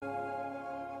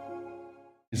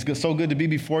So good to be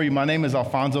before you. My name is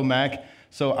Alfonso Mack.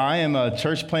 So I am a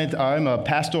I'm a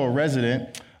pastoral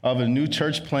resident of a new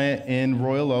church plant in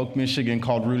Royal Oak, Michigan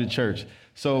called Rooted Church.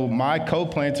 So my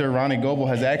co-planter, Ronnie Goebel,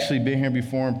 has actually been here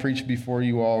before and preached before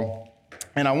you all.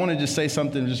 And I want to just say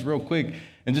something just real quick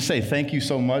and just say thank you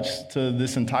so much to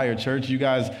this entire church. You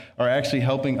guys are actually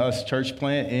helping us church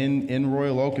plant in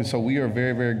Royal Oak. And so we are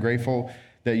very, very grateful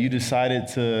that you decided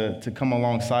to come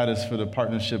alongside us for the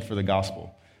partnership for the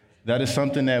gospel. That is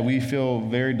something that we feel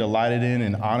very delighted in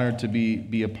and honored to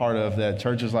be a part of, that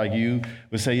churches like you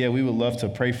would say, yeah, we would love to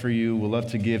pray for you, would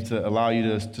love to give to allow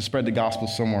you to spread the gospel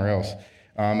somewhere else.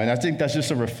 And I think that's just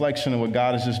a reflection of what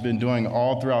God has just been doing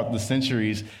all throughout the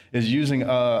centuries, is using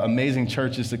amazing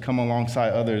churches to come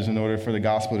alongside others in order for the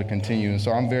gospel to continue. And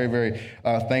so I'm very, very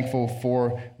thankful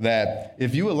for that.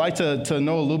 If you would like to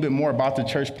know a little bit more about the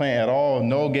church plant at all,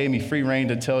 Noel gave me free reign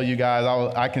to tell you guys.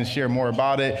 I can share more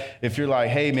about it. If you're like,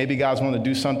 hey, maybe guys want to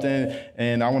do something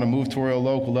and I want to move to Royal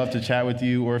Oak, we'd love to chat with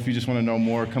you. Or if you just want to know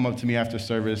more, come up to me after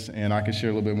service and I can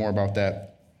share a little bit more about that.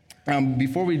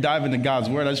 Before we dive into God's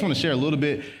word, I just want to share a little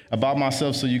bit about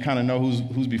myself so you kind of know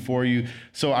who's before you.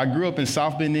 So I grew up in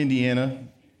South Bend, Indiana.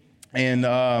 And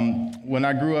when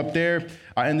I grew up there,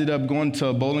 I ended up going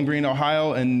to Bowling Green,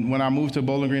 Ohio. And when I moved to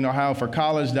Bowling Green, Ohio for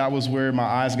college, that was where my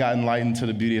eyes got enlightened to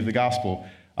the beauty of the gospel.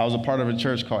 I was a part of a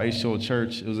church called H2O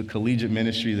Church. It was a collegiate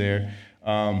ministry there.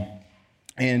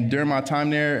 And during my time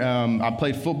there, I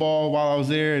played football while I was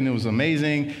there, and it was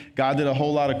amazing. God did a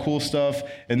whole lot of cool stuff.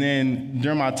 And then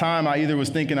during my time, I either was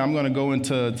thinking I'm going to go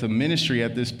into ministry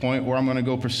at this point, or I'm going to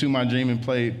go pursue my dream and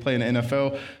play in the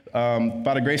NFL.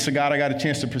 By the grace of God, I got a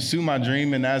chance to pursue my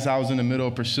dream, and as I was in the middle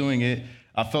of pursuing it,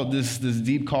 I felt this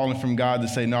deep calling from God to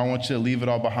say, no, I want you to leave it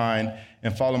all behind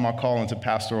and follow my call into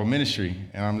pastoral ministry.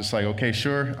 And I'm just like, okay,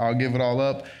 sure, I'll give it all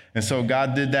up. And so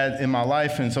God did that in my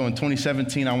life. And so in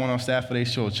 2017, I went on staff at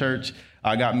H2O Church.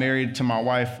 I got married to my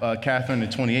wife, Catherine, in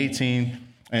 2018.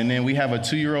 And then we have a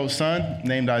 2-year-old son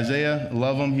named Isaiah.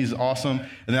 Love him. He's awesome.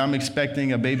 And then I'm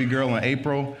expecting a baby girl in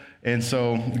April. And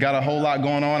so got a whole lot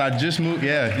going on. I just moved.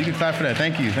 Yeah, you can clap for that.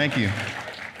 Thank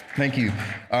you.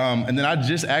 And then I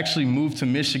just actually moved to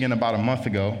Michigan about a month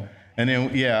ago. And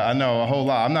then, yeah, I know, a whole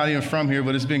lot. I'm not even from here,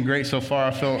 but it's been great so far.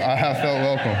 I have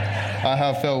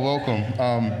felt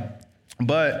welcome.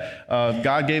 But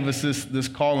God gave us this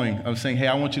calling of saying, hey,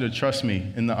 I want you to trust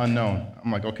me in the unknown.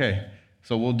 I'm like, okay,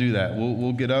 so we'll do that.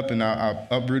 We'll get up, and I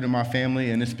uprooted my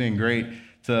family, and it's been great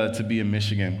to be in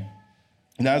Michigan.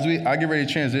 Now, as I get ready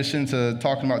to transition to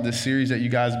talking about this series that you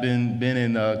guys been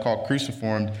in called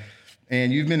Cruciformed,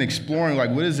 and you've been exploring, like,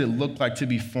 what does it look like to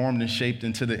be formed and shaped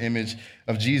into the image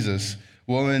of Jesus?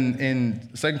 Well, in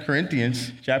 2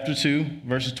 Corinthians chapter 2,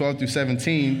 verses 12 through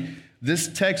 17, this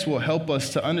text will help us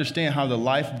to understand how the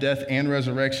life, death, and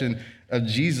resurrection of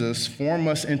Jesus form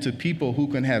us into people who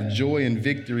can have joy and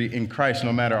victory in Christ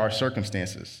no matter our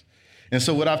circumstances. And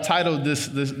so what I've titled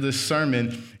this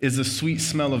sermon is The Sweet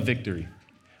Smell of Victory.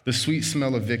 The Sweet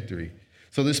Smell of Victory.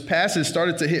 So this passage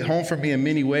started to hit home for me in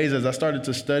many ways as I started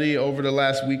to study over the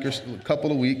last week or couple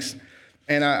of weeks.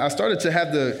 And I started to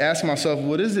have to ask myself,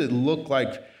 what does it look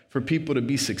like for people to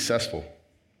be successful?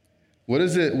 What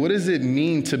does it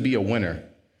mean to be a winner?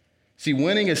 See,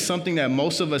 winning is something that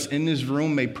most of us in this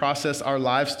room may process our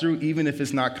lives through, even if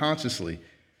it's not consciously.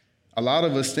 A lot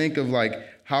of us think of, like,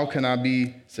 how can I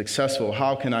be successful?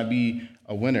 How can I be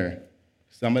a winner?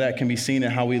 Some of that can be seen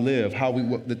in how we live,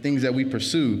 the things that we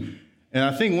pursue. And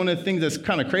I think one of the things that's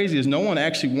kind of crazy is no one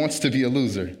actually wants to be a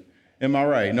loser. Am I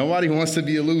right? Nobody wants to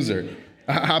be a loser.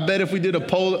 I bet if we did a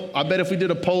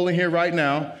poll in here right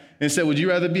now and said, would you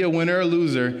rather be a winner or a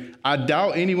loser? I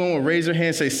doubt anyone would raise their hand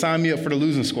and say, sign me up for the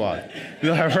losing squad.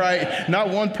 Right? Not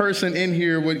one person in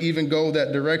here would even go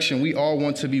that direction. We all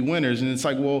want to be winners. And it's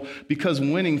like, well, because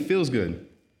winning feels good.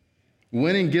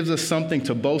 Winning gives us something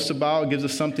to boast about, gives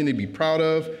us something to be proud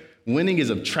of. Winning is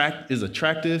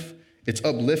attractive. It's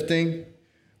uplifting,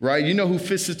 right? You know who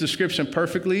fits this description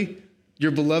perfectly?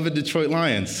 Your beloved Detroit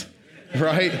Lions,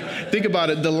 right? Think about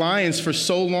it. The Lions for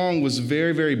so long was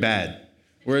very, very bad.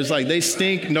 Whereas, like, they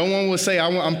stink. No one would say,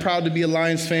 I'm proud to be a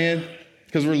Lions fan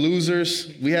because we're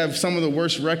losers. We have some of the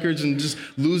worst records and just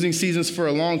losing seasons for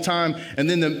a long time. And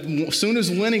then as soon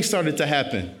as winning started to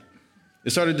happen,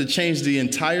 it started to change the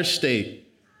entire state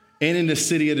and in the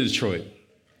city of Detroit.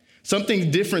 Something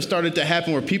different started to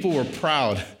happen where people were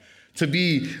proud to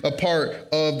be a part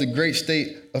of the great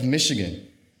state of Michigan.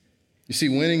 You see,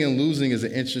 winning and losing is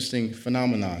an interesting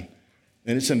phenomenon,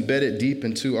 and it's embedded deep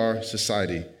into our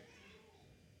society.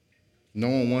 No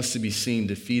one wants to be seen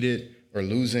defeated or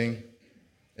losing.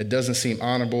 It doesn't seem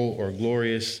honorable or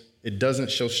glorious. It doesn't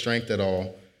show strength at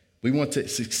all. We want to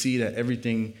succeed at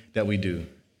everything that we do.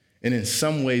 And in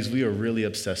some ways, we are really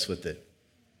obsessed with it.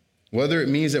 Whether it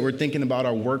means that we're thinking about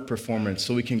our work performance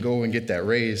so we can go and get that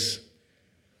raise,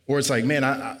 or it's like, man,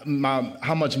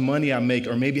 how much money I make,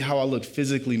 or maybe how I look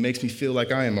physically makes me feel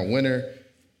like I am a winner.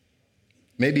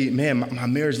 Maybe, man, my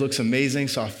marriage looks amazing,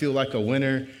 so I feel like a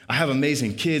winner. I have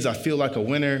amazing kids, I feel like a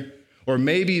winner. Or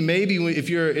maybe if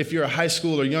you're a high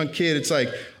school or young kid, it's like,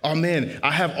 oh man,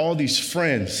 I have all these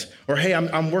friends. Or hey,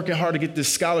 I'm working hard to get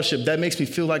this scholarship. That makes me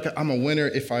feel like I'm a winner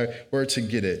if I were to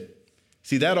get it.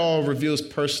 See, that all reveals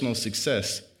personal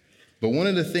success. But one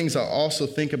of the things I also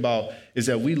think about is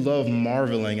that we love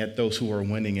marveling at those who are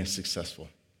winning and successful.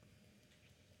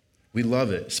 We love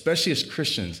it, especially as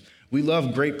Christians. We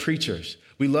love great preachers.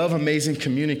 We love amazing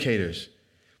communicators.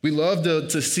 We love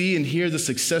to see and hear the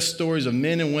success stories of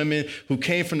men and women who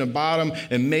came from the bottom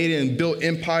and made it and built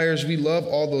empires. We love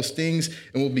all those things.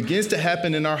 And what begins to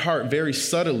happen in our heart very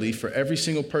subtly for every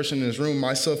single person in this room,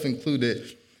 myself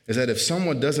included, is that if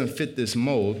someone doesn't fit this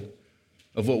mold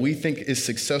of what we think is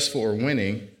successful or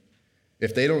winning,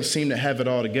 if they don't seem to have it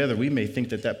all together, we may think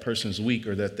that that person's weak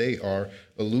or that they are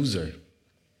a loser.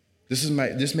 This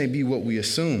may be what we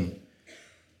assume.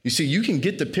 You see, you can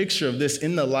get the picture of this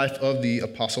in the life of the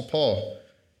Apostle Paul.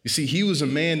 You see, he was a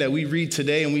man that we read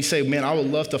today and we say, man, I would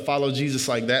love to follow Jesus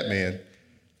like that man.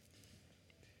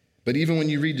 But even when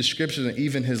you read the scriptures and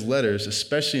even his letters,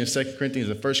 especially in 2 Corinthians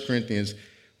and 1 Corinthians,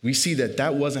 we see that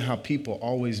that wasn't how people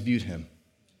always viewed him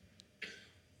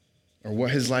or what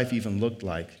his life even looked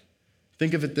like.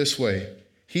 Think of it this way.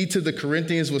 He to the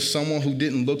Corinthians was someone who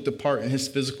didn't look the part in his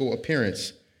physical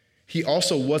appearance. He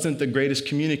also wasn't the greatest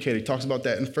communicator. He talks about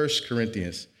that in 1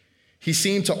 Corinthians. He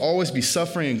seemed to always be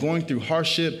suffering and going through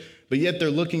hardship, but yet they're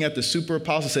looking at the super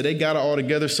apostles, say they got it all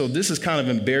together. So this is kind of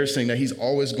embarrassing that he's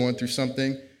always going through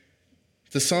something.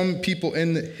 To some people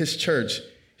in his church,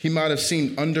 he might have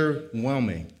seemed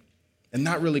underwhelming and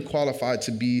not really qualified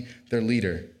to be their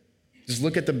leader. Just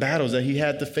look at the battles that he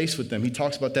had to face with them. He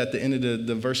talks about that at the end of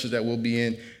the verses that we'll be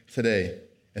in today.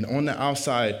 And on the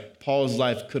outside, Paul's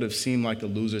life could have seemed like a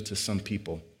loser to some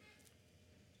people.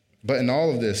 But in all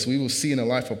of this, we will see in the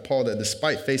life of Paul that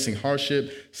despite facing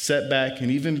hardship, setback, and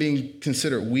even being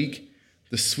considered weak,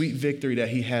 the sweet victory that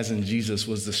he has in Jesus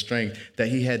was the strength that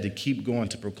he had to keep going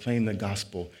to proclaim the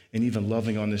gospel and even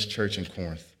loving on this church in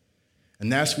Corinth. And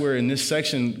that's where in this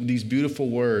section, these beautiful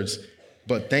words,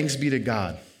 but thanks be to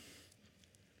God.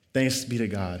 Thanks be to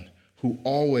God who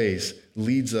always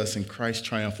leads us in Christ's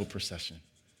triumphal procession.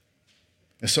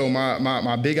 And so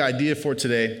my big idea for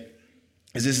today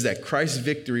is this, is that Christ's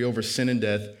victory over sin and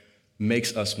death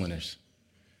makes us winners.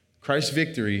 Christ's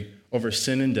victory over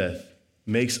sin and death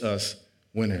makes us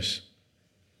winners.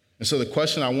 And so the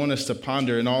question I want us to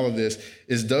ponder in all of this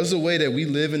is, does the way that we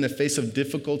live in the face of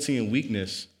difficulty and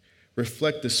weakness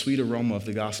reflect the sweet aroma of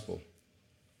the gospel?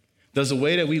 Does the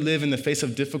way that we live in the face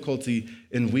of difficulty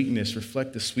and weakness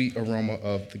reflect the sweet aroma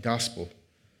of the gospel?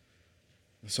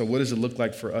 So what does it look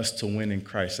like for us to win in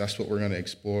Christ? That's what we're going to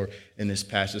explore in this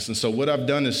passage. And so what I've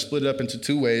done is split it up into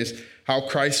two ways: how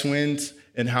Christ wins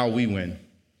and how we win.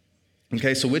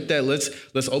 Okay, so with that,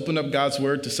 let's open up God's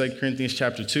word to 2 Corinthians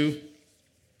chapter 2,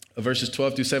 verses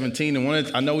 12 through 17.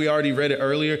 And I know we already read it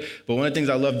earlier, but one of the things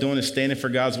I love doing is standing for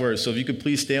God's word. So if you could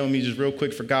please stand with me just real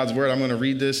quick for God's word. I'm going to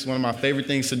read this, one of my favorite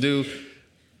things to do.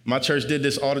 My church did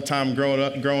this all the time growing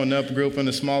up. Grew up in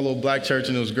a small little black church,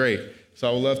 and it was great. So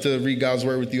I would love to read God's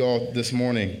word with you all this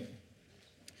morning.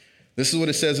 This is what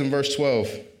it says in verse 12.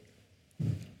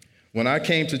 When I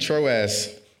came to Troas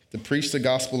to preach the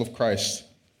gospel of Christ,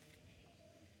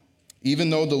 even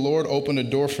though the Lord opened a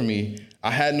door for me,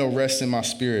 I had no rest in my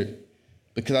spirit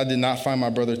because I did not find my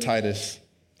brother Titus.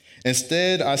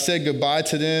 Instead, I said goodbye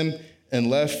to them and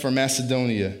left for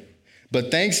Macedonia.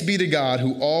 But thanks be to God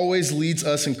who always leads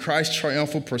us in Christ's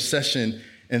triumphal procession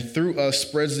and through us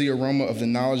spreads the aroma of the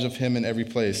knowledge of him in every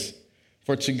place.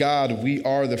 For to God, we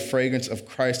are the fragrance of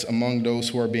Christ among those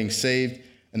who are being saved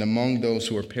and among those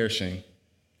who are perishing.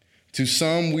 To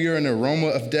some, we are an aroma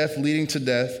of death leading to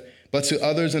death, but to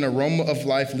others, an aroma of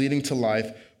life leading to life.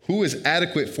 Who is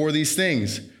adequate for these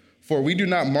things? For we do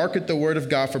not market the word of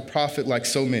God for profit like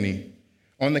so many.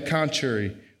 On the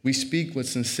contrary, we speak with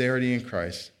sincerity in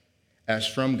Christ, as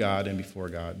from God and before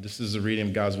God. This is the reading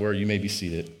of God's word. You may be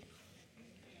seated.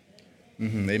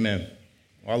 Amen.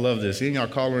 Well, I love this. Seeing our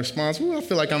call and response, I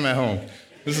feel like I'm at home.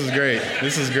 This is great.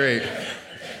 This is great.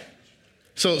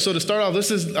 So to start off, I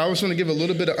just want to give a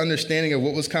little bit of understanding of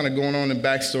what was kind of going on in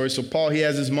backstory. So Paul, he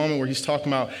has this moment where he's talking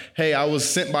about, hey, I was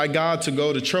sent by God to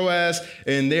go to Troas,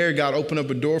 and there God opened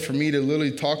up a door for me to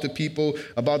literally talk to people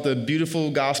about the beautiful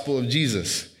gospel of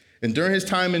Jesus. And during his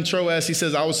time in Troas, he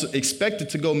says, I was expected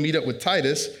to go meet up with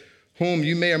Titus, whom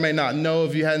you may or may not know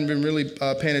if you hadn't been really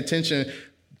paying attention.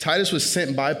 Titus was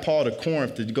sent by Paul to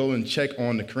Corinth to go and check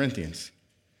on the Corinthians.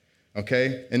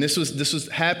 Okay? And this was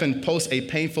happened post a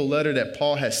painful letter that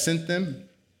Paul had sent them.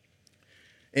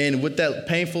 And what that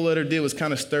painful letter did was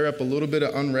kind of stir up a little bit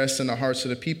of unrest in the hearts of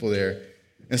the people there.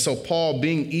 And so Paul,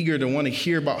 being eager to want to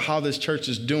hear about how this church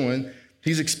is doing,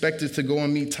 he's expected to go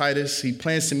and meet Titus. He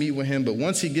plans to meet with him, but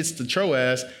once he gets to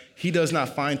Troas, he does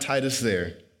not find Titus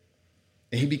there.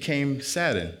 And he became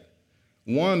saddened.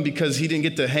 One, because he didn't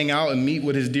get to hang out and meet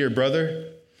with his dear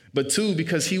brother. But two,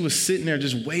 because he was sitting there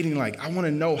just waiting like, I want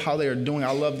to know how they are doing.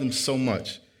 I love them so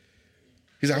much.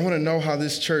 He's like, I want to know how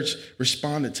this church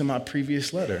responded to my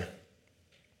previous letter.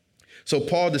 So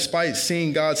Paul, despite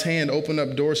seeing God's hand open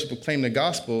up doors to proclaim the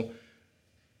gospel,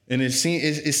 and it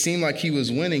seemed like he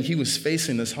was winning, he was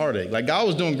facing this heartache. Like God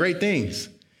was doing great things.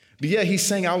 But yeah, he's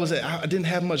saying I didn't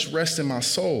have much rest in my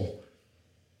soul.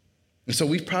 And so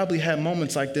we've probably had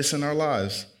moments like this in our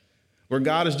lives where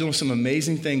God is doing some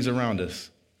amazing things around us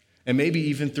and maybe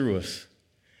even through us.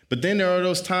 But then there are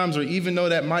those times where even though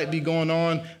that might be going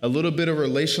on, a little bit of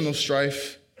relational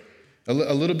strife, a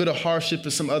little bit of hardship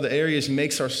in some other areas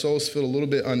makes our souls feel a little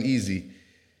bit uneasy.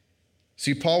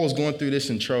 See, Paul was going through this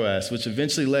in Troas, which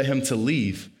eventually led him to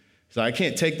leave. So I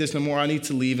can't take this no more, I need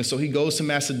to leave. And so he goes to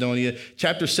Macedonia.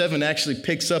 Chapter 7 actually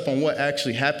picks up on what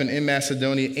actually happened in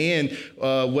Macedonia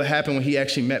and what happened when he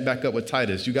actually met back up with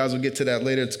Titus. You guys will get to that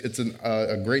later. It's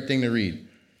a great thing to read.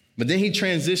 But then he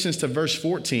transitions to verse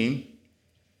 14.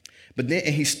 And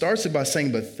he starts it by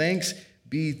saying, but thanks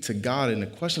be to God. And the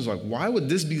question is like, why would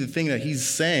this be the thing that he's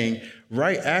saying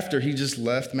right after he just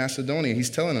left Macedonia? He's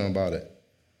telling them about it.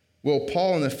 Well,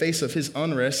 Paul, in the face of his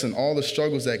unrest and all the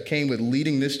struggles that came with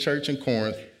leading this church in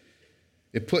Corinth,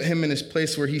 it put him in this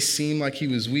place where he seemed like he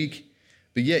was weak,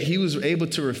 but yet he was able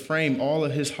to reframe all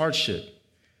of his hardship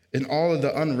and all of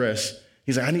the unrest.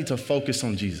 He's like, I need to focus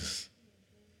on Jesus.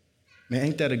 Man,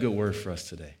 ain't that a good word for us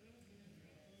today?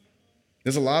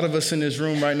 There's a lot of us in this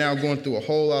room right now going through a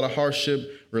whole lot of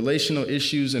hardship, relational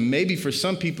issues, and maybe for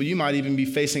some people, you might even be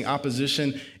facing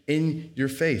opposition in your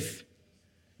faith.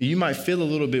 You might feel a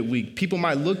little bit weak. People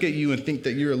might look at you and think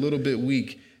that you're a little bit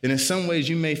weak. And in some ways,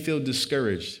 you may feel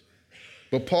discouraged.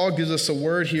 But Paul gives us a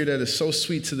word here that is so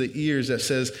sweet to the ears that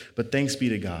says, but thanks be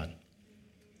to God.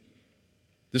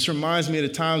 This reminds me of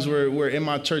the times where in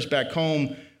my church back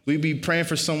home, we'd be praying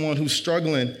for someone who's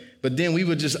struggling, but then we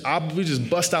would just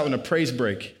bust out in a praise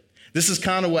break. This is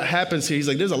kind of what happens here. He's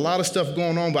like, there's a lot of stuff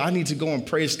going on, but I need to go and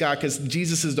praise God because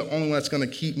Jesus is the only one that's going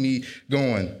to keep me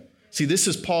going. See, this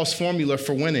is Paul's formula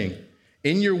for winning.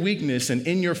 In your weakness and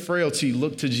in your frailty,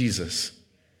 look to Jesus.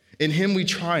 In him we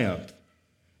triumph.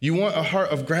 You want a heart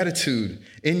of gratitude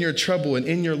in your trouble and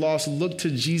in your loss, look to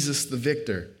Jesus the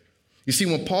victor. You see,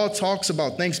 when Paul talks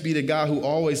about thanks be to God who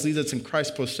always leads us in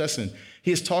Christ's procession,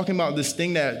 he is talking about this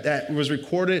thing that was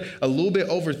recorded a little bit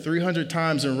over 300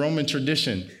 times in Roman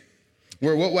tradition,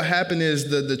 where what would happen is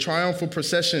the triumphal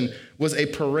procession was a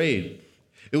parade.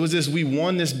 It was this, we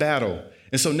won this battle.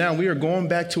 And so now we are going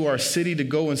back to our city to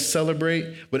go and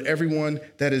celebrate with everyone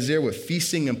that is there with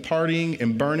feasting and partying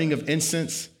and burning of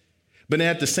incense. But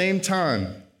at the same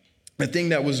time, the thing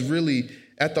that was really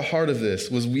at the heart of this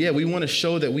was, we want to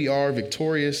show that we are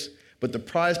victorious, but the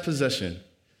prized possession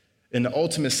and the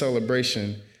ultimate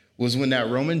celebration was when that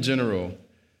Roman general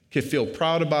could feel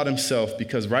proud about himself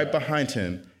because right behind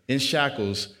him in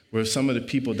shackles were some of the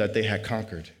people that they had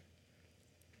conquered.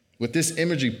 With this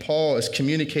imagery, Paul is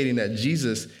communicating that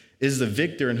Jesus is the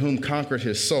victor in whom conquered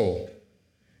his soul.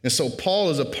 And so Paul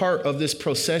is a part of this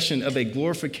procession of a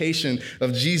glorification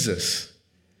of Jesus,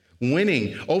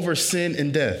 winning over sin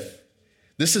and death.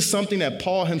 This is something that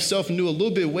Paul himself knew a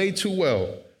little bit way too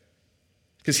well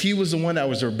because he was the one that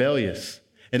was rebellious,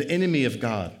 an enemy of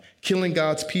God, killing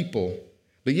God's people.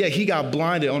 But yet he got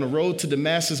blinded on the road to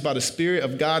Damascus by the Spirit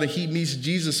of God, and he meets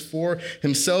Jesus for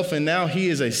himself. And now he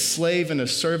is a slave and a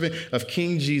servant of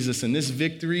King Jesus. And this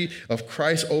victory of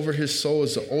Christ over his soul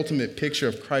is the ultimate picture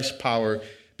of Christ's power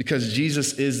because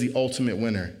Jesus is the ultimate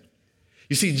winner.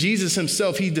 You see, Jesus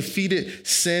himself, he defeated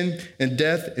sin and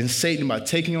death and Satan by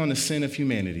taking on the sin of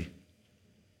humanity,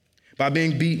 by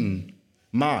being beaten,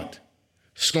 mocked,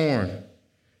 scorned,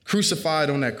 crucified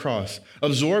on that cross,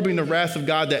 absorbing the wrath of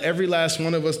God that every last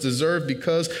one of us deserve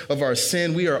because of our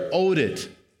sin. We are owed it.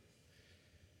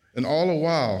 And all the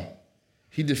while,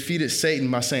 he defeated Satan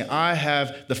by saying, I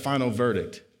have the final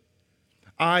verdict.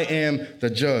 I am the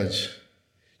judge.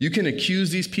 You can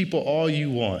accuse these people all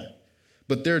you want,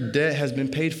 but their debt has been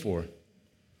paid for.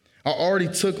 I already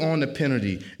took on the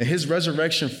penalty, and his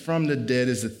resurrection from the dead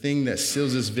is the thing that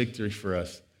seals this victory for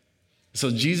us. So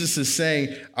Jesus is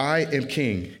saying, I am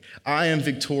king. I am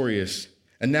victorious.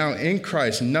 And now in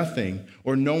Christ, nothing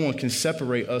or no one can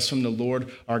separate us from the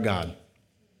Lord our God.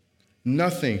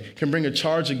 Nothing can bring a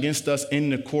charge against us in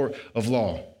the court of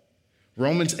law.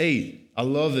 Romans 8, I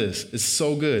love this. It's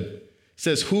so good. It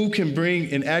says, who can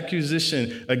bring an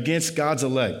accusation against God's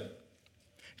elect?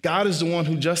 God is the one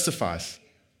who justifies.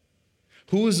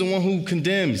 Who is the one who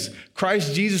condemns?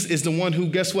 Christ Jesus is the one who,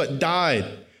 guess what, died,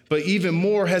 but even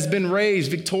more has been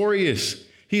raised victorious.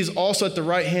 He is also at the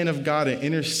right hand of God and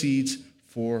intercedes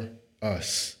for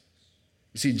us.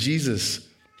 You see, Jesus,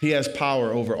 he has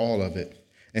power over all of it.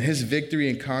 And his victory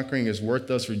in conquering is worth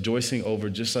us rejoicing over,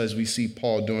 just as we see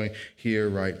Paul doing here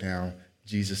right now.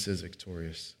 Jesus is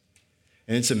victorious.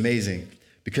 And it's amazing,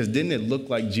 because didn't it look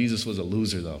like Jesus was a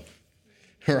loser, though?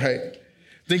 Right?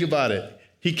 Think about it.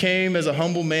 He came as a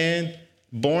humble man,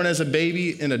 born as a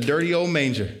baby in a dirty old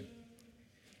manger,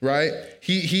 right?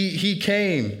 He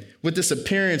came with this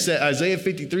appearance that Isaiah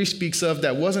 53 speaks of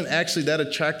that wasn't actually that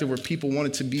attractive where people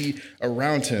wanted to be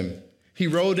around him. He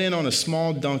rode in on a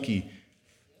small donkey,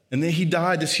 and then he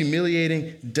died this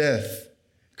humiliating death,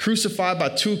 crucified by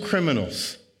two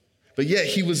criminals, but yet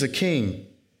he was a king.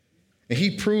 And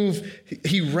he proved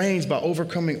he reigns by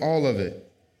overcoming all of it.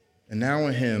 And now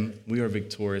in him, we are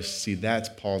victorious. See, that's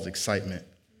Paul's excitement.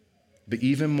 But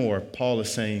even more, Paul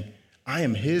is saying, I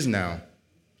am his now.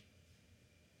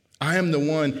 I am the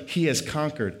one he has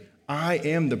conquered. I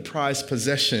am the prized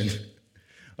possession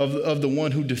of the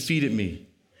one who defeated me.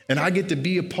 And I get to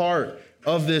be a part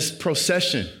of this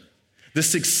procession,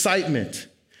 this excitement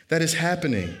that is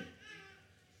happening.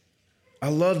 I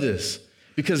love this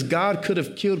because God could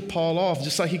have killed Paul off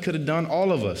just like he could have done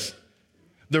all of us.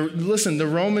 The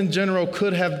Roman general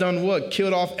could have done what?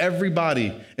 Killed off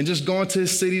everybody and just gone to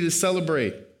his city to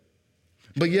celebrate.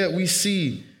 But yet we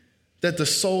see that the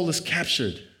soul is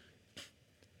captured.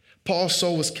 Paul's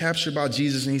soul was captured by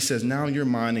Jesus, and he says, now you're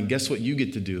mine, and guess what you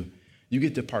get to do? You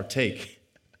get to partake.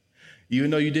 Even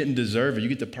though you didn't deserve it, you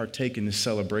get to partake in this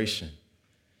celebration.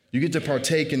 You get to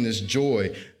partake in this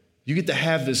joy. You get to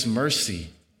have this mercy.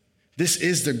 This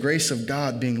is the grace of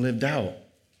God being lived out.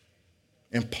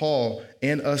 And Paul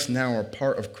and us now are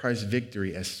part of Christ's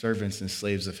victory as servants and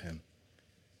slaves of him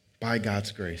by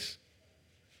God's grace.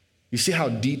 You see how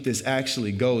deep this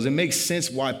actually goes. It makes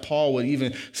sense why Paul would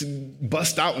even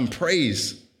bust out in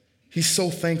praise. He's so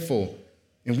thankful,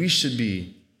 and we should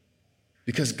be,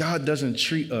 because God doesn't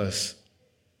treat us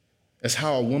as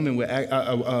how a woman would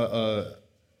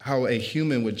how a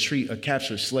human would treat a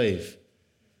captured slave.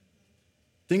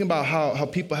 Think about how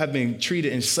people have been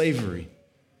treated in slavery.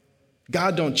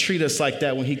 God don't treat us like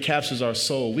that when he captures our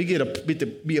soul. We get to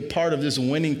be a part of this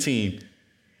winning team.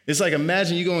 It's like,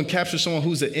 imagine you go and capture someone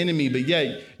who's an enemy, but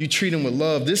yet you treat them with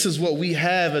love. This is what we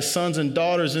have as sons and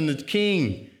daughters in the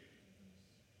King.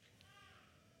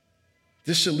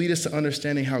 This should lead us to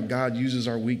understanding how God uses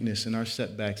our weakness and our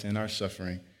setbacks and our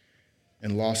suffering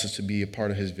and losses to be a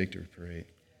part of his victory parade.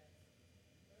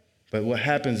 But what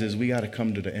happens is we got to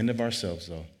come to the end of ourselves,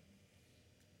 though.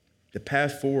 The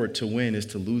path forward to win is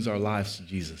to lose our lives to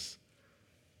Jesus.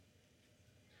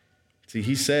 See,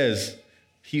 he says,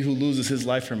 he who loses his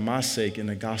life for my sake in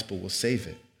the gospel will save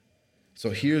it. So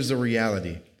here's the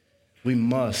reality. We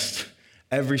must,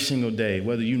 every single day,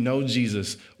 whether you know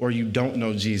Jesus or you don't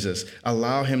know Jesus,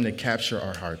 allow him to capture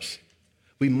our hearts.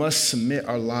 We must submit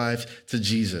our lives to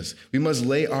Jesus. We must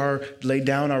lay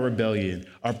down our rebellion,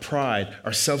 our pride,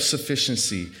 our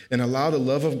self-sufficiency, and allow the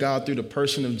love of God through the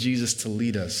person of Jesus to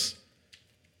lead us.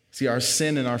 See, our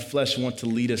sin and our flesh want to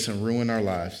lead us and ruin our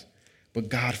lives, but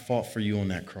God fought for you on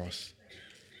that cross.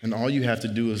 And all you have to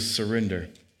do is surrender,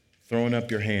 throwing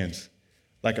up your hands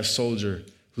like a soldier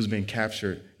who's been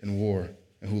captured in war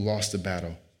and who lost the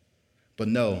battle. But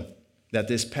know that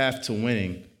this path to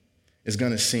winning is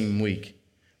going to seem weak,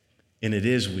 and it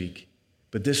is weak.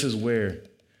 But this is where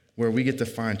we get to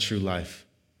find true life.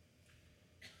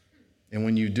 And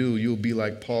when you do, you'll be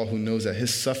like Paul, who knows that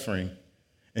his suffering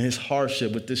and his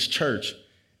hardship with this church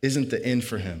isn't the end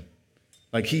for him.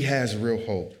 Like, he has real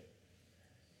hope.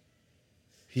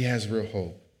 He has real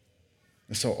hope.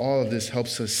 And so all of this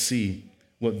helps us see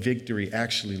what victory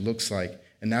actually looks like.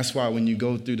 And that's why when you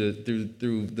go through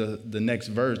the next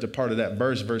verse, the part of that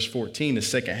verse, verse 14, the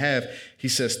second half, he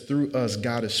says, through us,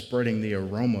 God is spreading the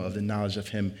aroma of the knowledge of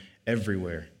him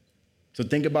everywhere. So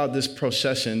think about this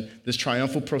procession, this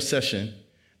triumphal procession.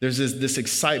 There's this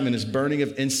excitement, this burning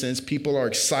of incense. People are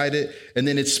excited, and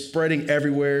then it's spreading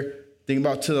everywhere. Think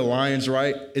about to the lions,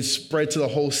 right? It's spread to the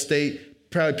whole state.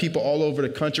 probably people all over the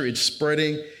country. It's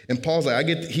spreading. And Paul's like,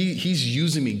 he's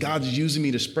using me. God's using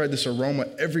me to spread this aroma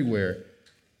everywhere.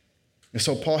 And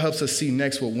so Paul helps us see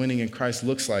next what winning in Christ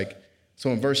looks like. So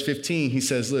in verse 15, he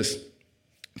says, listen,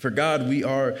 for to God, we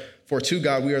are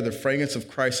the fragrance of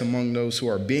Christ among those who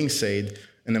are being saved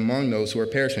and among those who are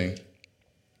perishing.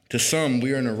 To some,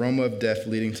 we are an aroma of death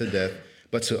leading to death,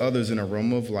 but to others, an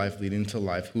aroma of life leading to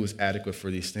life. Who is adequate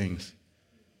for these things?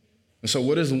 And so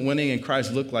what does winning in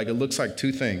Christ look like? It looks like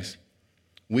two things.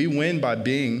 We win by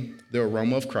being the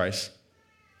aroma of Christ,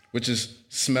 which is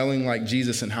smelling like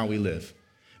Jesus and how we live.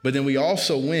 But then we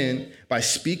also win by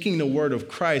speaking the word of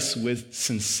Christ with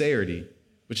sincerity,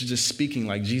 which is just speaking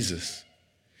like Jesus.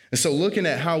 And so looking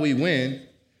at how we win,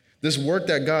 this work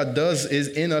that God does is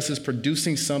in us is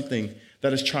producing something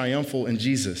that is triumphal in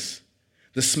Jesus,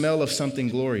 the smell of something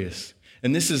glorious.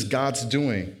 And this is God's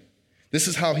doing. This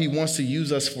is how he wants to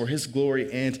use us for his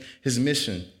glory and his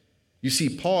mission. You see,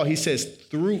 Paul, he says,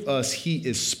 through us, he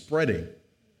is spreading,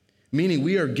 meaning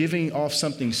we are giving off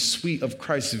something sweet of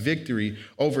Christ's victory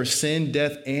over sin,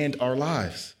 death, and our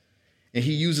lives. And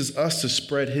he uses us to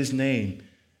spread his name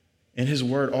and his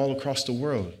word all across the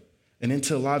world and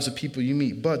into the lives of people you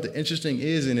meet. But the interesting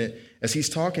is in it, as he's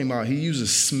talking about, he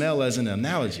uses smell as an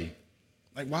analogy.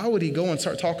 Like, why would he go and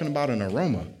start talking about an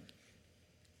aroma?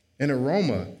 An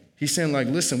aroma, he's saying, like,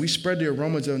 listen, we spread the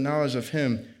aroma to the knowledge of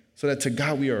him so that to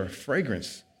God we are a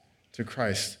fragrance to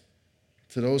Christ,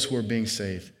 to those who are being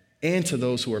saved, and to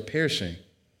those who are perishing.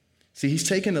 See, he's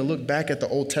taking a look back at the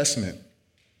Old Testament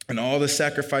and all the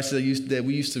sacrifices that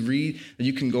we used to read, that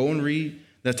you can go and read,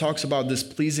 that talks about this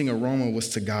pleasing aroma was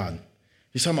to God.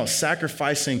 He's talking about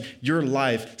sacrificing your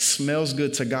life smells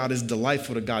good to God, is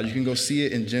delightful to God. You can go see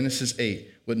it in Genesis 8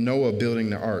 with Noah building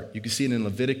the ark. You can see it in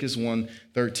Leviticus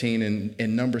 1:13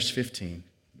 and Numbers 15,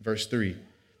 verse 3.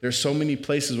 There's so many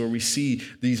places where we see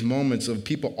these moments of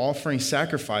people offering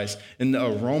sacrifice, and the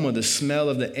aroma, the smell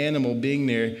of the animal being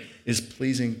there is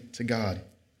pleasing to God.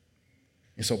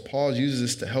 And so Paul uses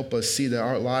this to help us see that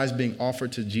our lives being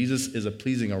offered to Jesus is a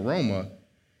pleasing aroma,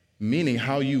 meaning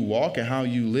how you walk and how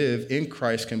you live in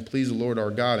Christ can please the Lord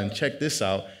our God. And check this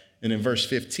out. And in verse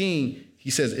 15, he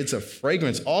says it's a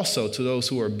fragrance also to those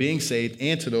who are being saved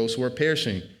and to those who are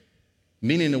perishing,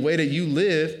 meaning the way that you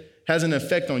live has an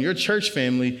effect on your church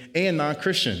family and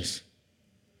non-Christians.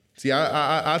 See,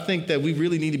 I think that we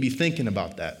really need to be thinking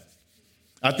about that.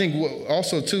 I think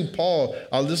also, too, Paul,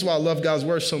 this is why I love God's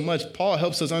word so much. Paul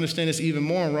helps us understand this even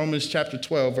more in Romans chapter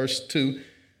 12, verse 2.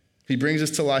 He brings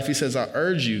us to life. He says, I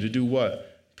urge you to do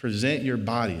what? Present your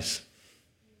bodies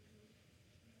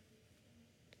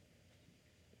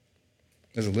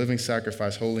as a living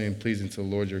sacrifice, holy and pleasing to the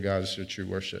Lord your God, is your true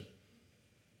worship.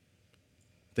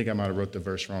 I think I might have wrote the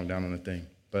verse wrong down on the thing,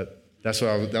 but that's what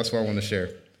I want to share.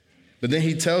 But then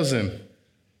he tells him,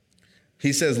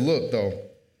 he says, look, though,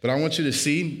 but I want you to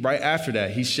see right after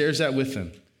that, he shares that with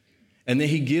him. And then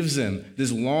he gives him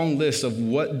this long list of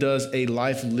what does a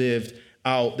life lived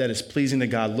out that is pleasing to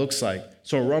God looks like.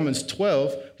 So in Romans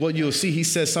 12, what you'll see, he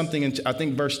says something in, I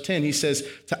think, verse 10, he says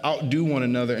to outdo one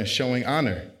another in showing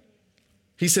honor.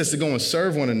 He says to go and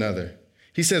serve one another.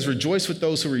 He says, rejoice with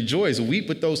those who rejoice, weep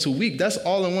with those who weep. That's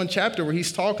all in one chapter where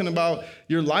he's talking about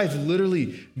your life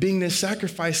literally being this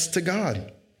sacrifice to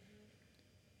God.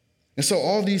 And so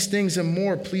all these things and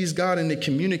more please God, and they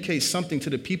communicate something to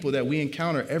the people that we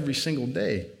encounter every single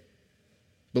day.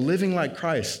 But living like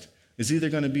Christ is either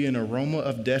going to be an aroma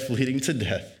of death leading to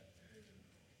death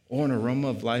or an aroma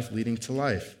of life leading to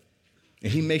life.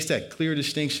 And he makes that clear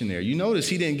distinction there. You notice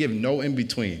he didn't give no in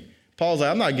between. Paul's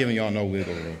like, I'm not giving y'all no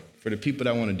wiggle room for the people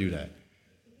that want to do that.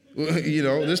 You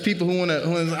know, there's people who want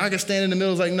to, I can stand in the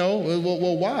middle. It's like, no,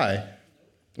 well, why?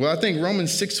 Well, I think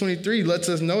Romans 6:23 lets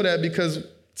us know that because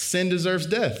sin deserves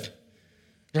death,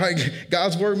 right?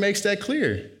 God's word makes that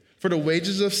clear. For the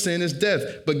wages of sin is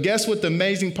death. But guess what the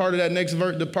amazing part of that next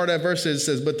verse, the part of that verse is, it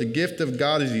says, but the gift of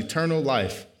God is eternal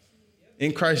life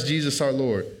in Christ Jesus our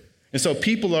Lord. And so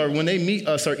people are, when they meet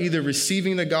us, are either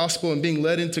receiving the gospel and being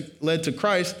led to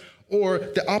Christ, or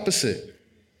the opposite.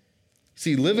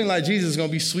 See, living like Jesus is going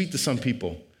to be sweet to some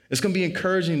people. It's going to be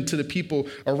encouraging to the people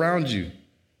around you.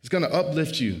 It's going to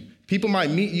uplift you. People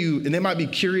might meet you and they might be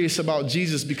curious about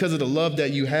Jesus because of the love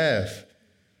that you have.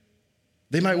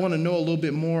 They might want to know a little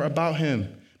bit more about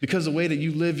him because of the way that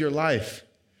you live your life.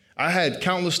 I had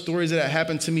countless stories that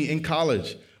happened to me in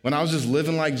college when I was just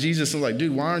living like Jesus. I'm like,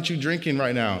 dude, why aren't you drinking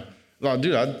right now? Like,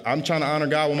 dude, I'm trying to honor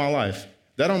God with my life.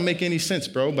 That don't make any sense,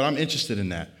 bro, but I'm interested in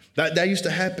that. That used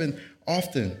to happen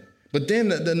often. But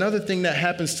then another thing that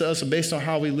happens to us based on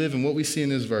how we live and what we see in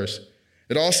this verse,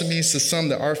 it also means to some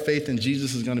that our faith in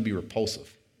Jesus is going to be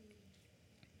repulsive.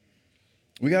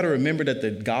 We got to remember that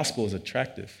the gospel is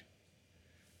attractive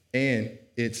and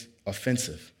it's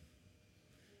offensive.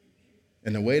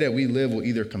 And the way that we live will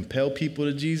either compel people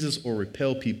to Jesus or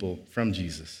repel people from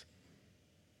Jesus.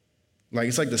 Like,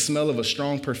 it's like the smell of a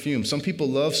strong perfume. Some people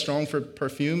love strong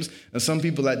perfumes, and some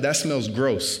people, that smells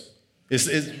gross.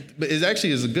 It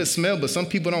actually is a good smell, but some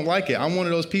people don't like it. I'm one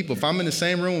of those people. If I'm in the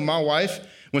same room with my wife,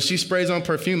 when she sprays on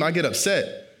perfume, I get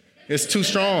upset. It's too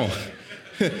strong.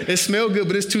 It smells good,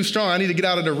 but it's too strong. I need to get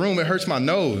out of the room. It hurts my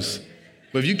nose.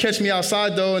 But if you catch me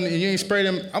outside, though, and you ain't sprayed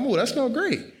them, that smells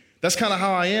great. That's kind of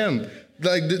how I am.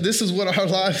 Like, this is what our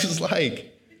lives is like.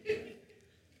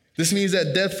 This means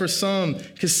that death for some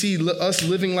can see us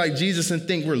living like Jesus and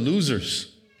think we're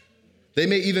losers. They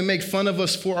may even make fun of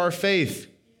us for our faith.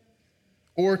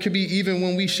 Or it could be even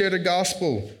when we share the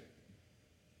gospel.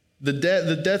 The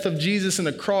death of Jesus and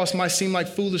the cross might seem like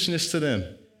foolishness to them.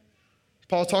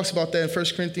 Paul talks about that in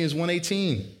 1 Corinthians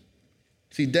 1:18.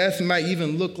 See, death might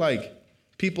even look like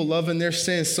people loving their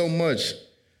sins so much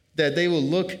that they will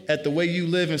look at the way you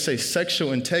live and say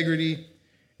sexual integrity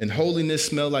and holiness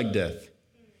smell like death.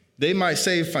 They might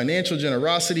say financial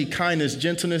generosity, kindness,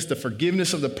 gentleness, the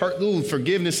forgiveness of the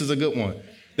forgiveness is a good one.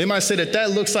 They might say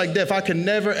that looks like death. I can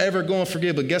never, ever go and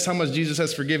forgive, but guess how much Jesus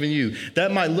has forgiven you?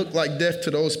 That might look like death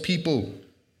to those people.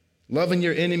 Loving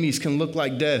your enemies can look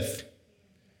like death.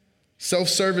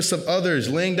 Self-service of others,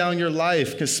 laying down your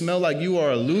life can smell like you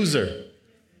are a loser.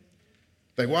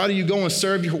 Like, why do you go and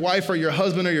serve your wife or your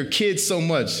husband or your kids so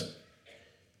much?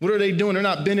 What are they doing? They're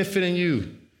not benefiting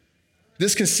you.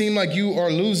 This can seem like you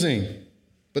are losing,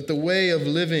 but the way of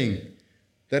living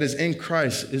that is in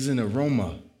Christ is an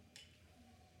aroma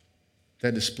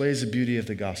that displays the beauty of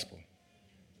the gospel.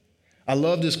 I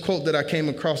love this quote that I came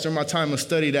across during my time of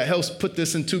study that helps put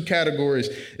this in two categories.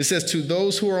 It says, to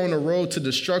those who are on the road to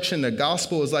destruction, the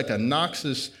gospel is like a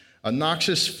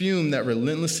noxious fume that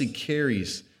relentlessly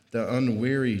carries the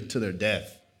unwary to their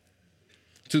death.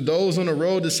 To those on the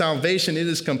road to salvation, it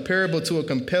is comparable to a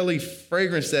compelling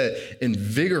fragrance that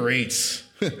invigorates,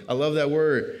 I love that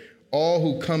word, all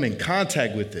who come in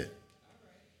contact with it.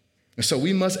 And so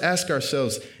we must ask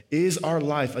ourselves, is our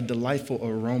life a delightful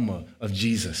aroma of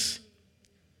Jesus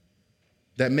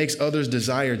that makes others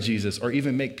desire Jesus or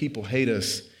even make people hate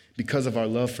us because of our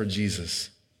love for Jesus?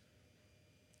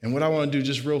 And what I want to do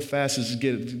just real fast is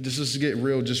just get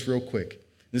real just real quick.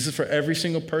 This is for every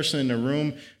single person in the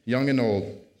room, young and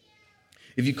old.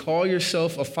 If you call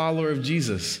yourself a follower of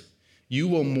Jesus, you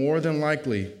will more than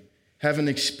likely have an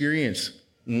experience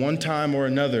one time or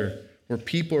another where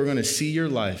people are going to see your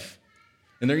life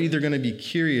and they're either going to be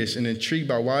curious and intrigued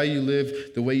by why you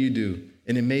live the way you do,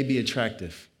 and it may be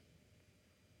attractive.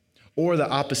 Or the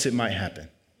opposite might happen.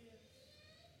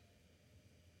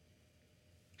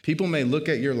 People may look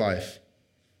at your life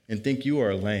and think you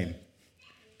are lame,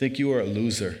 think you are a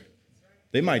loser.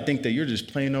 They might think that you're just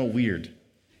plain old weird.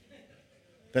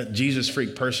 That Jesus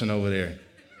freak person over there.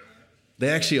 They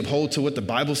actually uphold to what the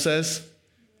Bible says.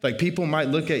 Like, people might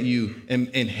look at you and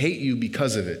hate you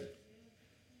because of it.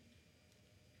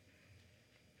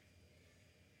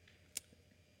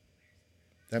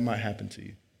 That might happen to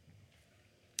you.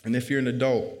 And if you're an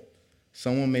adult,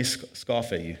 someone may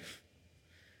scoff at you,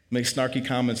 make snarky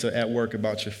comments at work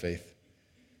about your faith.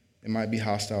 It might be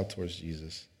hostile towards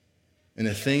Jesus. And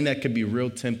the thing that could be real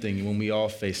tempting when we all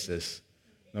face this,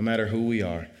 no matter who we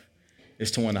are,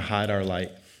 is to want to hide our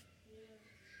light.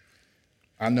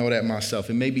 I know that myself.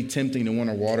 It may be tempting to want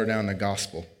to water down the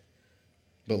gospel.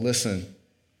 But listen,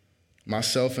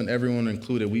 myself and everyone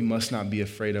included, we must not be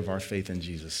afraid of our faith in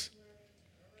Jesus.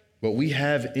 What we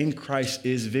have in Christ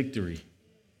is victory,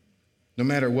 no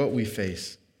matter what we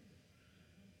face.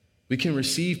 We can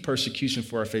receive persecution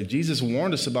for our faith. Jesus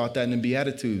warned us about that in the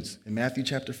Beatitudes in Matthew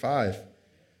chapter 5.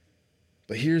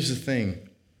 But here's the thing.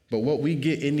 But what we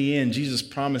get in the end, Jesus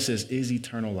promises, is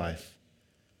eternal life.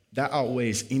 That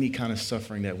outweighs any kind of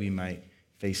suffering that we might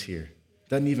face here.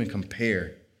 Doesn't even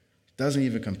compare,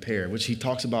 which he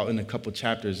talks about in a couple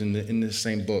chapters in this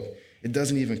same book. It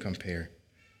doesn't even compare.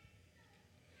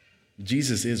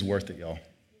 Jesus is worth it, y'all.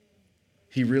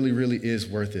 He really, really is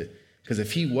worth it. Because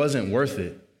if he wasn't worth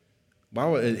it, why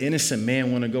would an innocent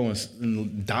man want to go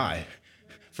and die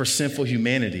for sinful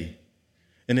humanity?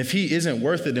 And if he isn't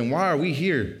worth it, then why are we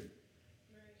here?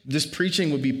 This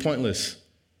preaching would be pointless.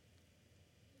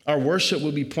 Our worship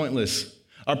would be pointless.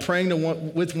 Our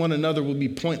praying with one another would be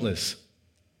pointless.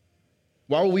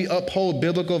 Why would we uphold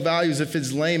biblical values if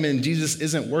it's lame and Jesus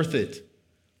isn't worth it?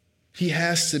 He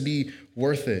has to be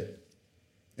worth it.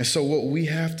 And so what we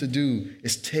have to do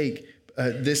is take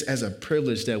this as a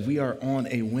privilege that we are on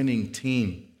a winning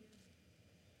team.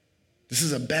 This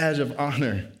is a badge of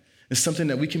honor. It's something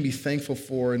that we can be thankful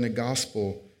for in the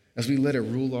gospel as we let it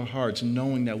rule our hearts,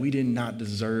 knowing that we did not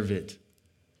deserve it.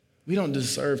 We don't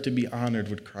deserve to be honored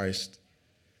with Christ,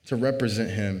 to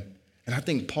represent him. And I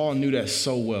think Paul knew that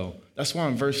so well. That's why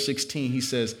in verse 16 he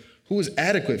says, who is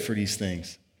adequate for these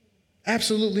things?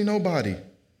 Absolutely nobody.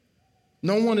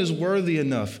 No one is worthy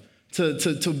enough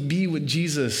to be with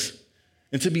Jesus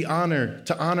and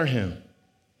to honor him.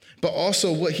 But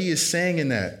also what he is saying in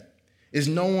that is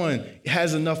no one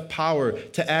has enough power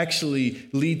to actually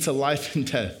lead to life and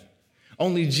death.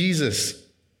 Only Jesus.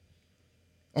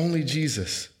 Only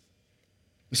Jesus.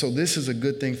 And so this is a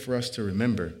good thing for us to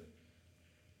remember,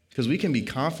 because we can be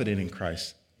confident in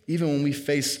Christ, even when we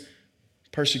face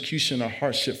persecution or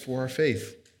hardship for our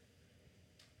faith,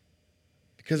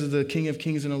 because of the King of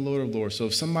Kings and the Lord of Lords. So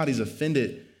if somebody's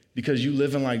offended because you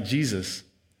living like Jesus,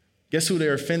 guess who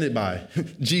they're offended by?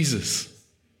 Jesus.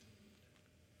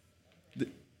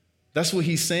 That's what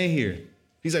he's saying here.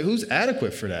 He's like, who's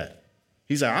adequate for that?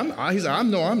 He's like,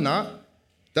 I'm not.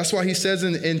 That's why he says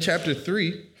in chapter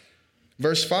 3,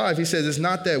 verse 5, he says, it's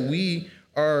not that we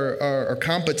are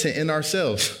competent in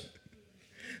ourselves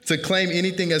to claim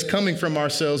anything as coming from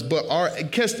ourselves, but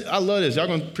I love this. Y'all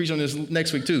going to preach on this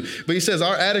next week too. But he says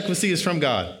our adequacy is from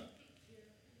God.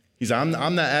 He's like,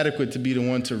 I'm not adequate to be the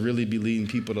one to really be leading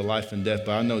people to life and death,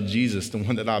 but I know Jesus, the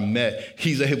one that I met,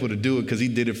 he's able to do it because he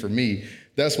did it for me.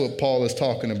 That's what Paul is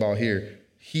talking about here.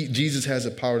 Jesus has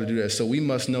the power to do that. So we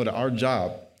must know that our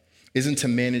job isn't to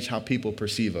manage how people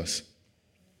perceive us.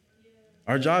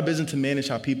 Our job isn't to manage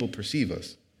how people perceive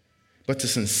us, but to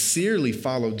sincerely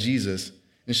follow Jesus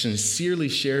and sincerely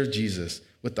share Jesus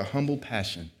with the humble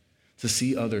passion to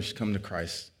see others come to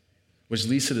Christ, which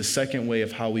leads to the second way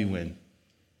of how we win.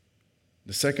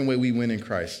 The second way we win in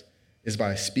Christ is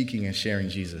by speaking and sharing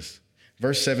Jesus.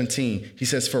 Verse 17, he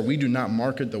says, for we do not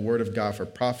market the word of God for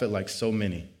profit like so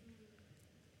many.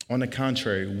 On the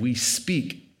contrary, we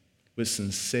speak with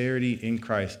sincerity in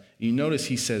Christ. You notice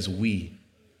he says we.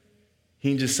 He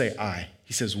didn't just say I.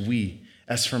 He says we,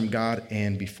 as from God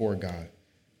and before God.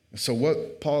 So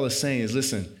what Paul is saying is,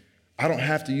 listen, I don't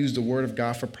have to use the word of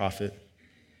God for profit.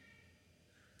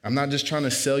 I'm not just trying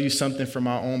to sell you something for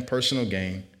my own personal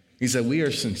gain. He said, we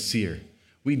are sincere.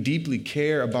 We deeply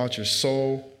care about your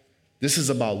soul. This is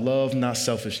about love, not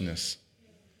selfishness.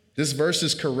 This verse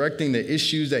is correcting the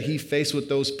issues that he faced with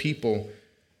those people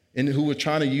who were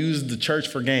trying to use the church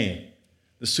for gain,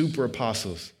 the super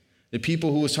apostles. The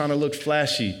people who was trying to look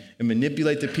flashy and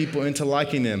manipulate the people into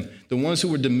liking them. The ones who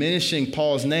were diminishing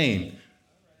Paul's name.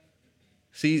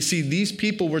 See, these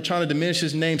people were trying to diminish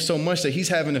his name so much that he's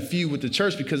having a feud with the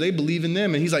church because they believe in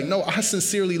them. And he's like, no, I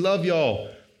sincerely love y'all.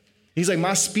 He's like,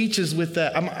 my speech is with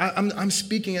that. I'm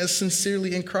speaking as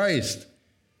sincerely in Christ.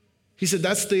 He said,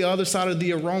 that's the other side of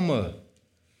the aroma.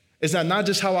 It's not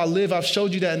just how I live. I've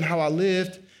showed you that in how I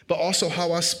lived, but also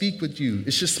how I speak with you.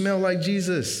 It should smell like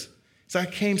Jesus. So I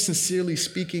came sincerely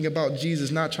speaking about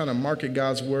Jesus, not trying to market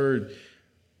God's word.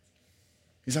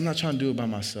 Because I'm not trying to do it by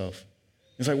myself.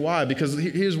 It's like, why? Because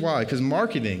here's why. Because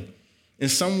marketing, in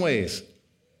some ways,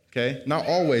 okay, not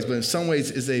always, but in some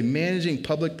ways, is a managing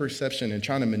public perception and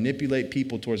trying to manipulate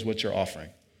people towards what you're offering.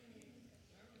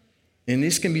 And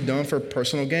this can be done for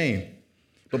personal gain.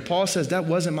 But Paul says that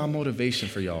wasn't my motivation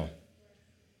for y'all.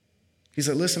 He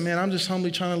said, listen, man, I'm just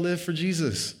humbly trying to live for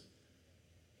Jesus.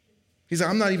 He's like,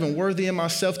 I'm not even worthy in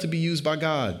myself to be used by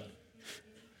God.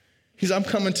 He's like, I'm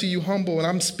coming to you humble and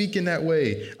I'm speaking that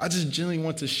way. I just genuinely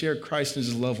want to share Christ and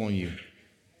just love on you.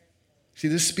 See,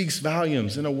 this speaks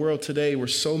volumes in a world today where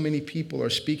so many people are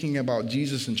speaking about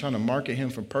Jesus and trying to market him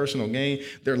for personal gain.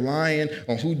 They're lying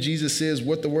on who Jesus is,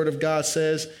 what the word of God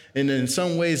says. And in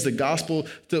some ways, the gospel,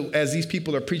 as these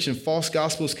people are preaching false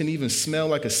gospels, can even smell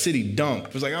like a city dump.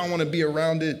 It's like, I don't want to be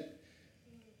around it.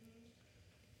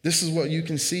 This is what you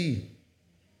can see.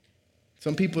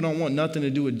 Some people don't want nothing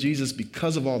to do with Jesus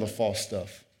because of all the false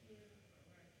stuff.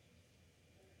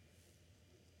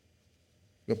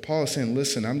 But Paul is saying,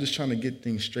 listen, I'm just trying to get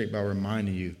things straight by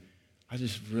reminding you, I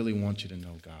just really want you to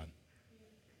know God.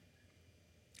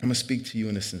 I'm going to speak to you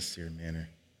in a sincere manner.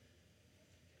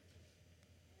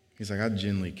 He's like, I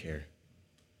genuinely care.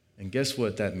 And guess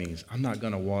what that means? I'm not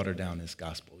going to water down this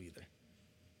gospel either.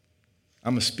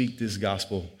 I'm going to speak this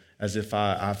gospel as if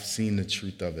I've seen the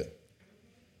truth of it.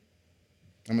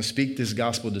 I'm going to speak this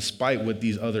gospel despite what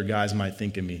these other guys might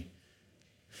think of me.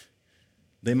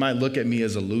 They might look at me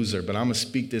as a loser, but I'm going to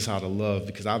speak this out of love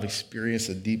because I've experienced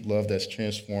a deep love that's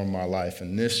transformed my life.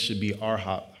 And this should be our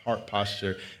heart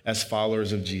posture as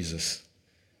followers of Jesus,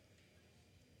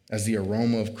 as the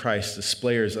aroma of Christ,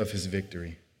 displayers of his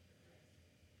victory.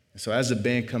 And so as the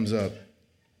band comes up,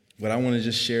 What I want to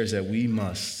just share is that we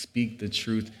must speak the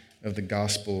truth of the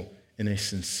gospel in a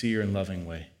sincere and loving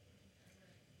way.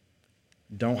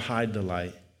 Don't hide the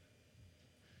light.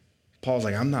 Paul's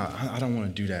like, I don't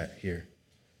want to do that here.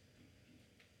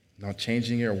 Not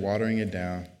changing it or watering it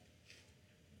down.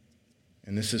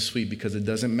 And this is sweet because it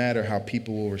doesn't matter how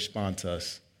people will respond to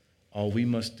us. All we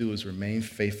must do is remain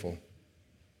faithful.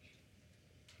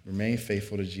 Remain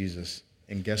faithful to Jesus.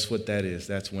 And guess what that is?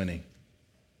 That's winning.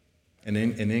 And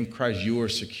in Christ, you are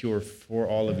secure for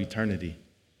all of eternity.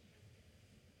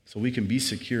 So we can be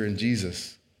secure in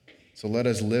Jesus. So let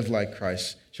us live like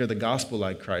Christ, share the gospel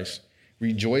like Christ,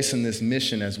 rejoice in this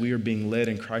mission as we are being led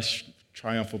in Christ's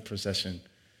triumphal procession.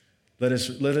 Let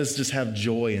us just have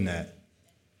joy in that.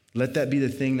 Let that be the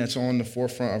thing that's on the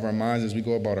forefront of our minds as we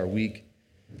go about our week.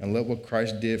 And let what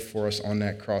Christ did for us on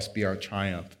that cross be our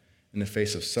triumph in the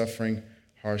face of suffering,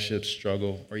 hardship,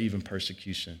 struggle, or even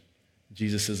persecution.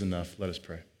 Jesus is enough. Let us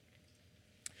pray.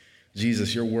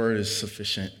 Jesus, your word is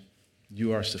sufficient.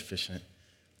 You are sufficient.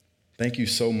 Thank you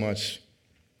so much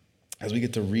as we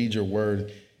get to read your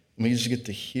word, and we just get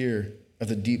to hear of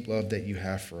the deep love that you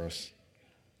have for us.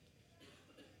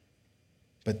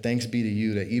 But thanks be to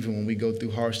you that even when we go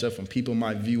through hard stuff, when people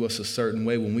might view us a certain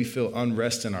way, when we feel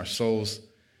unrest in our souls,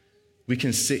 we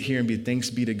can sit here and be thanks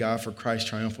be to God for Christ's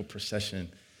triumphal procession.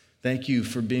 Thank you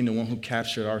for being the one who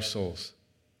captured our souls.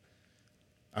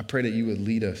 I pray that you would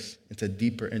lead us into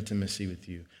deeper intimacy with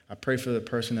you. I pray for the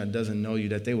person that doesn't know you,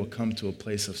 that they will come to a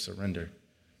place of surrender,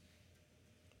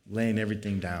 laying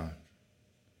everything down.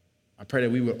 I pray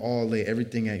that we would all lay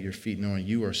everything at your feet, knowing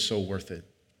you are so worth it.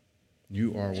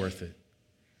 You are worth it.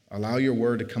 Allow your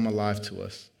word to come alive to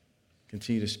us.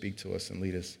 Continue to speak to us and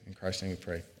lead us. In Christ's name we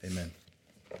pray. Amen.